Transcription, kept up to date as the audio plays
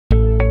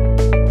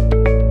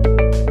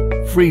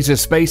Freezer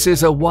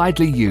spacers are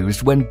widely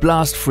used when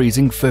blast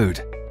freezing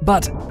food.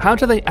 But how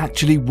do they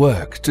actually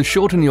work to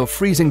shorten your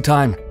freezing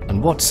time, and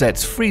what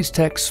sets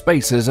FreezeTeq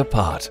spacers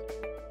apart?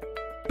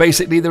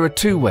 Basically, there are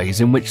two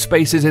ways in which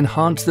spacers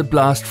enhance the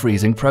blast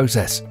freezing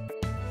process.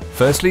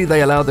 Firstly,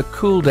 they allow the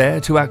cooled air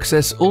to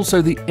access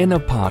also the inner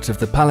part of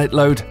the pallet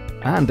load,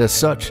 and as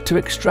such to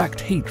extract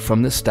heat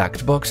from the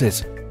stacked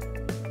boxes.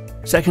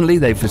 Secondly,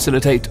 they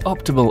facilitate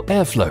optimal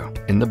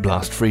airflow in the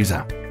blast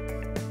freezer.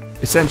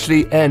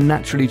 Essentially, air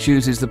naturally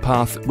chooses the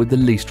path with the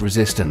least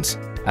resistance.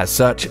 As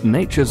such,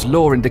 nature's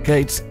law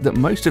indicates that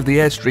most of the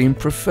airstream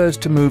prefers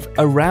to move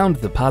around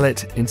the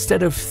pallet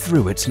instead of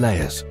through its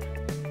layers.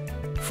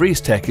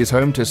 FreezeTeq is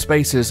home to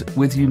spacers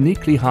with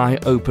uniquely high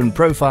open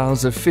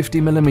profiles of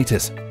 50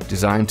 mm,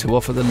 designed to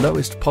offer the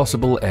lowest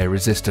possible air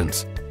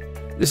resistance.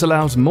 This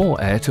allows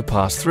more air to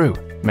pass through,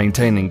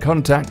 maintaining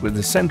contact with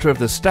the center of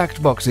the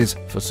stacked boxes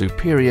for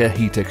superior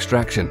heat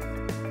extraction.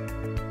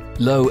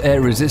 Low air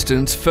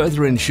resistance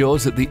further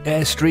ensures that the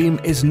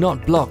airstream is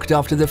not blocked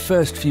after the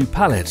first few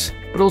pallets,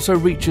 but also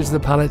reaches the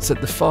pallets at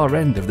the far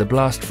end of the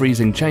blast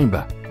freezing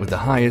chamber with the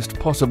highest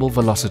possible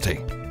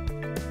velocity.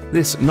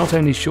 This not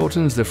only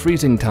shortens the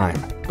freezing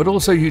time, but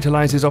also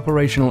utilizes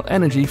operational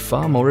energy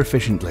far more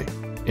efficiently.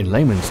 In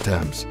layman's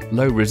terms,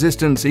 low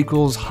resistance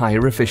equals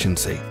higher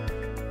efficiency.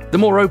 The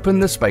more open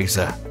the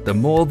spacer, the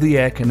more the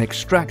air can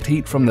extract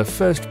heat from the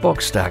first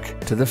box stack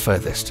to the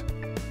furthest.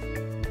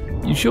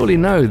 You surely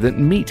know that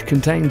meat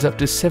contains up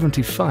to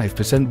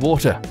 75%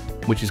 water,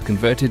 which is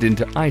converted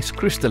into ice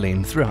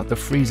crystalline throughout the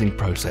freezing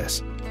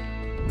process.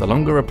 The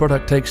longer a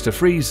product takes to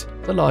freeze,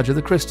 the larger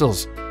the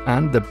crystals,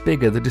 and the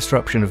bigger the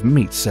disruption of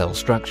meat cell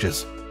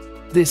structures.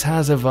 This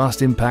has a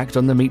vast impact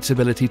on the meat's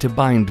ability to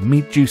bind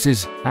meat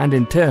juices, and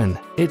in turn,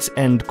 its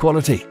end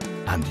quality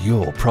and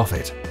your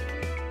profit.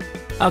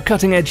 Our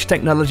cutting-edge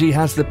technology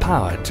has the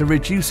power to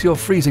reduce your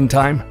freezing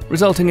time,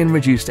 resulting in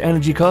reduced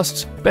energy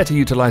costs, better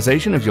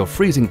utilization of your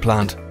freezing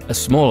plant, a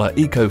smaller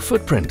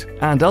eco-footprint,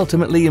 and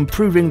ultimately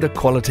improving the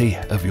quality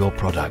of your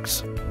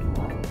products.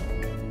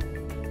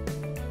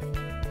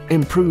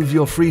 Improve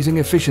your freezing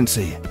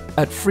efficiency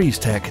at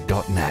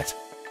FreezeTeq.net.